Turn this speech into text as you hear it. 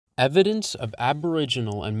Evidence of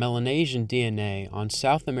Aboriginal and Melanesian DNA on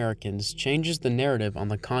South Americans changes the narrative on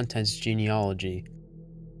the content's genealogy.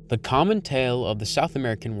 The common tale of the South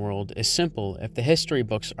American world is simple if the history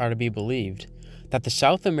books are to be believed, that the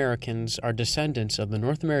South Americans are descendants of the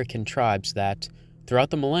North American tribes that,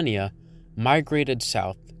 throughout the millennia, migrated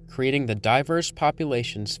south, creating the diverse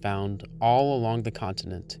populations found all along the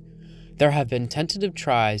continent. There have been tentative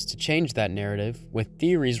tries to change that narrative, with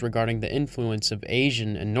theories regarding the influence of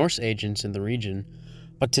Asian and Norse agents in the region,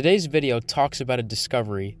 but today's video talks about a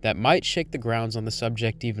discovery that might shake the grounds on the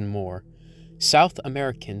subject even more. South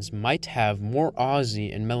Americans might have more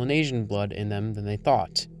Aussie and Melanesian blood in them than they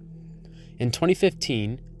thought. In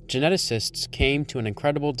 2015, geneticists came to an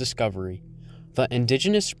incredible discovery. The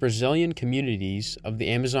indigenous Brazilian communities of the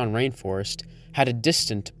Amazon rainforest had a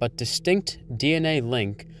distant but distinct DNA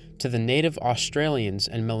link to the native Australians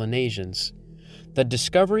and Melanesians. The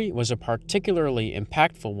discovery was a particularly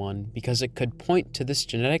impactful one because it could point to this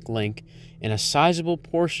genetic link in a sizable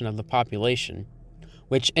portion of the population,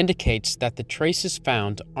 which indicates that the traces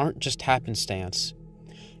found aren't just happenstance.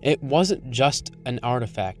 It wasn't just an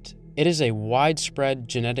artifact, it is a widespread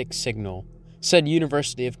genetic signal, said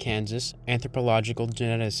University of Kansas anthropological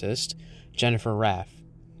geneticist Jennifer Raff.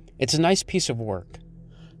 It's a nice piece of work.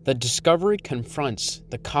 The discovery confronts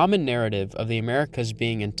the common narrative of the Americas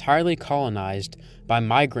being entirely colonized by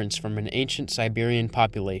migrants from an ancient Siberian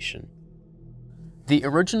population. The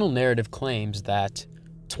original narrative claims that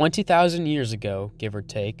 20,000 years ago, give or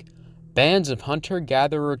take, bands of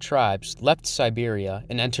hunter-gatherer tribes left Siberia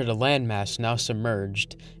and entered a landmass now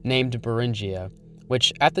submerged, named Beringia,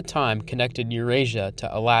 which at the time connected Eurasia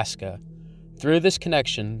to Alaska. Through this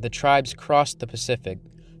connection, the tribes crossed the Pacific,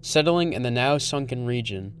 settling in the now sunken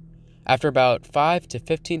region. After about 5,000 to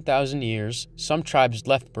 15,000 years, some tribes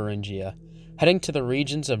left Beringia, heading to the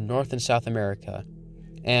regions of North and South America.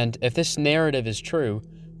 And if this narrative is true,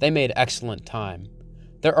 they made excellent time.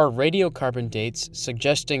 There are radiocarbon dates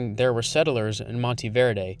suggesting there were settlers in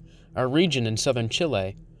Monteverde, a region in southern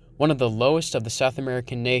Chile, one of the lowest of the South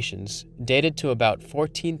American nations, dated to about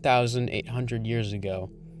 14,800 years ago.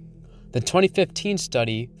 The 2015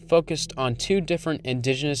 study focused on two different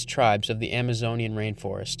indigenous tribes of the Amazonian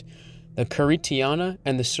rainforest, the Karitiana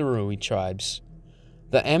and the Suruí tribes.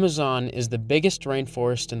 The Amazon is the biggest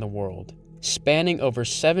rainforest in the world, spanning over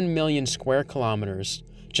 7 million square kilometers,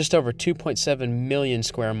 just over 2.7 million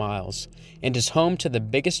square miles, and is home to the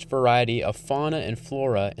biggest variety of fauna and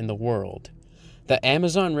flora in the world. The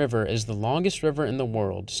Amazon River is the longest river in the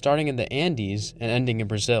world, starting in the Andes and ending in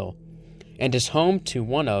Brazil, and is home to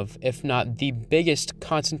one of, if not the biggest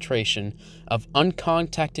concentration of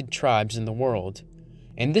uncontacted tribes in the world.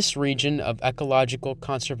 In this region of ecological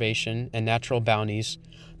conservation and natural bounties,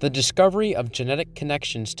 the discovery of genetic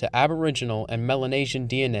connections to Aboriginal and Melanesian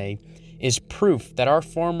DNA is proof that our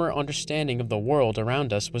former understanding of the world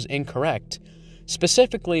around us was incorrect,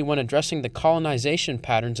 specifically when addressing the colonization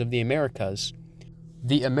patterns of the Americas.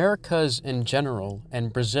 The Americas in general,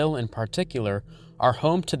 and Brazil in particular, are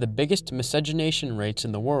home to the biggest miscegenation rates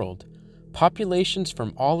in the world. Populations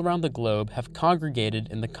from all around the globe have congregated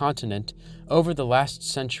in the continent over the last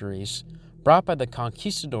centuries, brought by the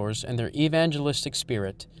Conquistadors and their evangelistic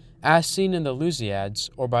spirit, as seen in the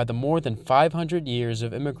Lusíads, or by the more than 500 years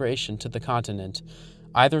of immigration to the continent,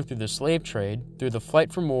 either through the slave trade, through the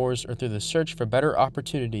flight from wars, or through the search for better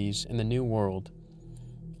opportunities in the New World.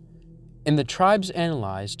 In the tribes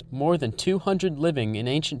analyzed, more than 200 living and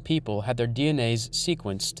ancient people had their DNAs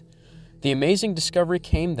sequenced. The amazing discovery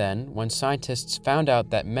came then when scientists found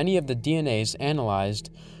out that many of the DNAs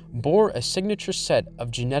analyzed bore a signature set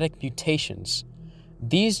of genetic mutations.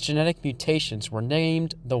 These genetic mutations were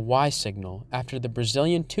named the Y signal after the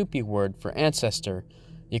Brazilian Tupi word for ancestor,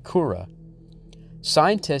 Yakura.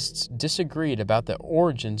 Scientists disagreed about the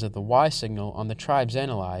origins of the Y signal on the tribes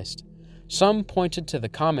analyzed. Some pointed to the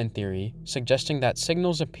common theory, suggesting that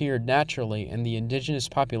signals appeared naturally in the indigenous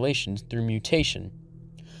populations through mutation.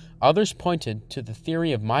 Others pointed to the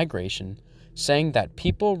theory of migration, saying that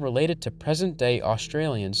people related to present-day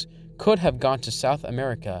Australians could have gone to South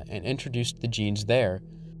America and introduced the genes there.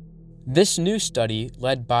 This new study,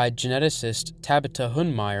 led by geneticist Tabita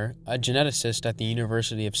Hundmeyer, a geneticist at the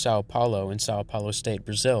University of São Paulo in São Paulo State,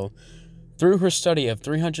 Brazil, through her study of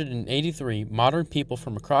 383 modern people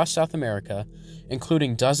from across South America,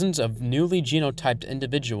 including dozens of newly genotyped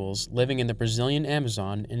individuals living in the Brazilian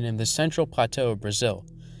Amazon and in the Central Plateau of Brazil.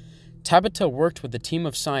 Tabita worked with a team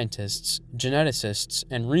of scientists, geneticists,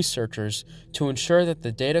 and researchers to ensure that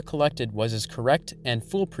the data collected was as correct and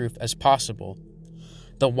foolproof as possible.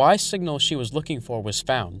 The Y signal she was looking for was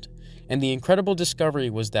found. And the incredible discovery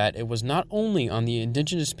was that it was not only on the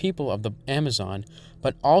indigenous people of the Amazon,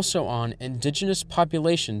 but also on indigenous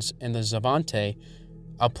populations in the Zavante,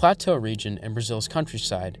 a plateau region in Brazil's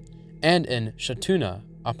countryside, and in Shatuna,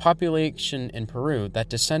 a population in Peru that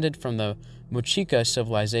descended from the Muisca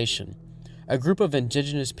civilization, a group of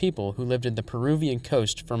indigenous people who lived in the Peruvian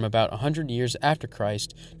coast from about 100 years after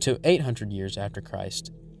Christ to 800 years after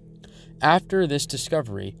Christ. After this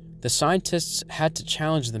discovery, the scientists had to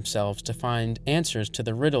challenge themselves to find answers to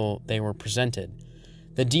the riddle they were presented.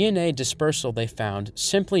 The DNA dispersal they found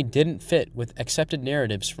simply didn't fit with accepted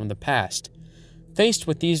narratives from the past. Faced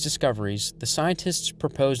with these discoveries, the scientists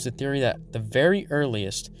proposed the theory that the very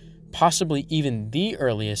earliest, possibly even the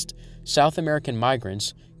earliest, South American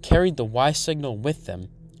migrants carried the Y signal with them.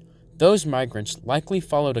 Those migrants likely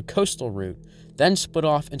followed a coastal route, then split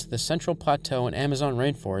off into the Central Plateau and Amazon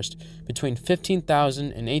rainforest between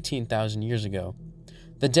 15,000 and 18,000 years ago.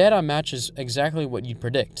 The data matches exactly what you'd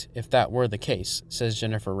predict if that were the case, says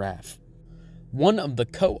Jennifer Raff. One of the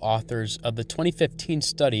co-authors of the 2015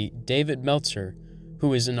 study, David Meltzer,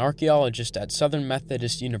 who is an archaeologist at Southern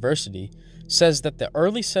Methodist University, says that the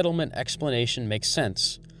early settlement explanation makes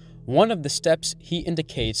sense. One of the steps he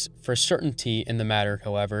indicates for certainty in the matter,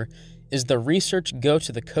 however, is the research go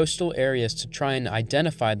to the coastal areas to try and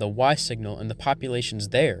identify the Y signal in the populations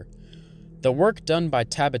there. The work done by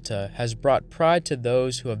Tabitha has brought pride to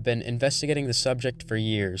those who have been investigating the subject for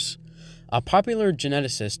years. A popular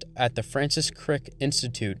geneticist at the Francis Crick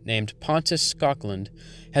Institute named Pontus Skokland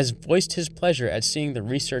has voiced his pleasure at seeing the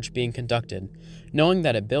research being conducted, knowing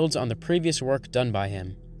that it builds on the previous work done by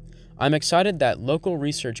him. I'm excited that local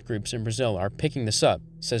research groups in Brazil are picking this up,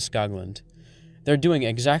 says Skogland. They're doing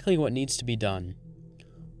exactly what needs to be done.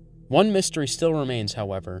 One mystery still remains,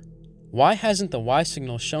 however. Why hasn't the Y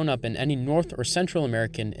signal shown up in any North or Central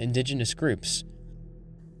American indigenous groups?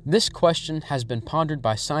 This question has been pondered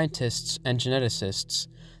by scientists and geneticists.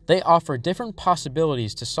 They offer different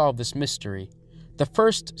possibilities to solve this mystery. The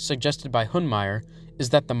first, suggested by Hundmeyer, is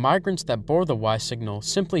that the migrants that bore the Y signal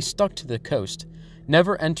simply stuck to the coast,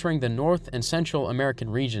 never entering the North and Central American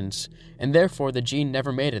regions, and therefore the gene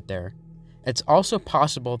never made it there. It's also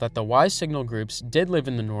possible that the Y signal groups did live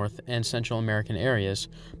in the North and Central American areas,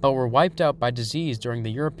 but were wiped out by disease during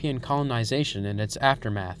the European colonization and its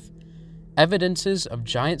aftermath. Evidences of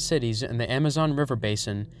giant cities in the Amazon River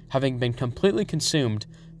basin having been completely consumed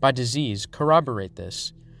by disease corroborate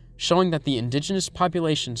this, showing that the indigenous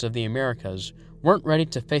populations of the Americas weren't ready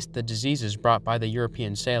to face the diseases brought by the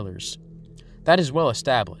European sailors. That is well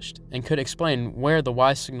established, and could explain where the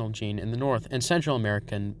Y signal gene in the North and Central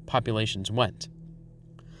American populations went.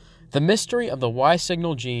 The mystery of the Y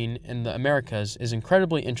signal gene in the Americas is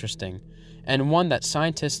incredibly interesting, and one that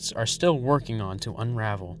scientists are still working on to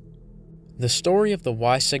unravel. The story of the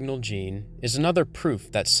Y signal gene is another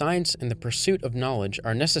proof that science and the pursuit of knowledge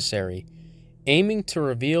are necessary, aiming to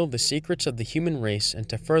reveal the secrets of the human race and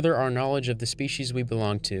to further our knowledge of the species we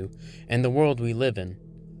belong to and the world we live in.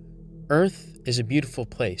 Earth is a beautiful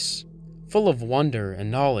place, full of wonder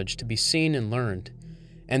and knowledge to be seen and learned,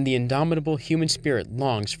 and the indomitable human spirit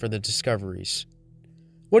longs for the discoveries.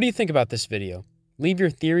 What do you think about this video? Leave your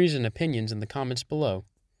theories and opinions in the comments below.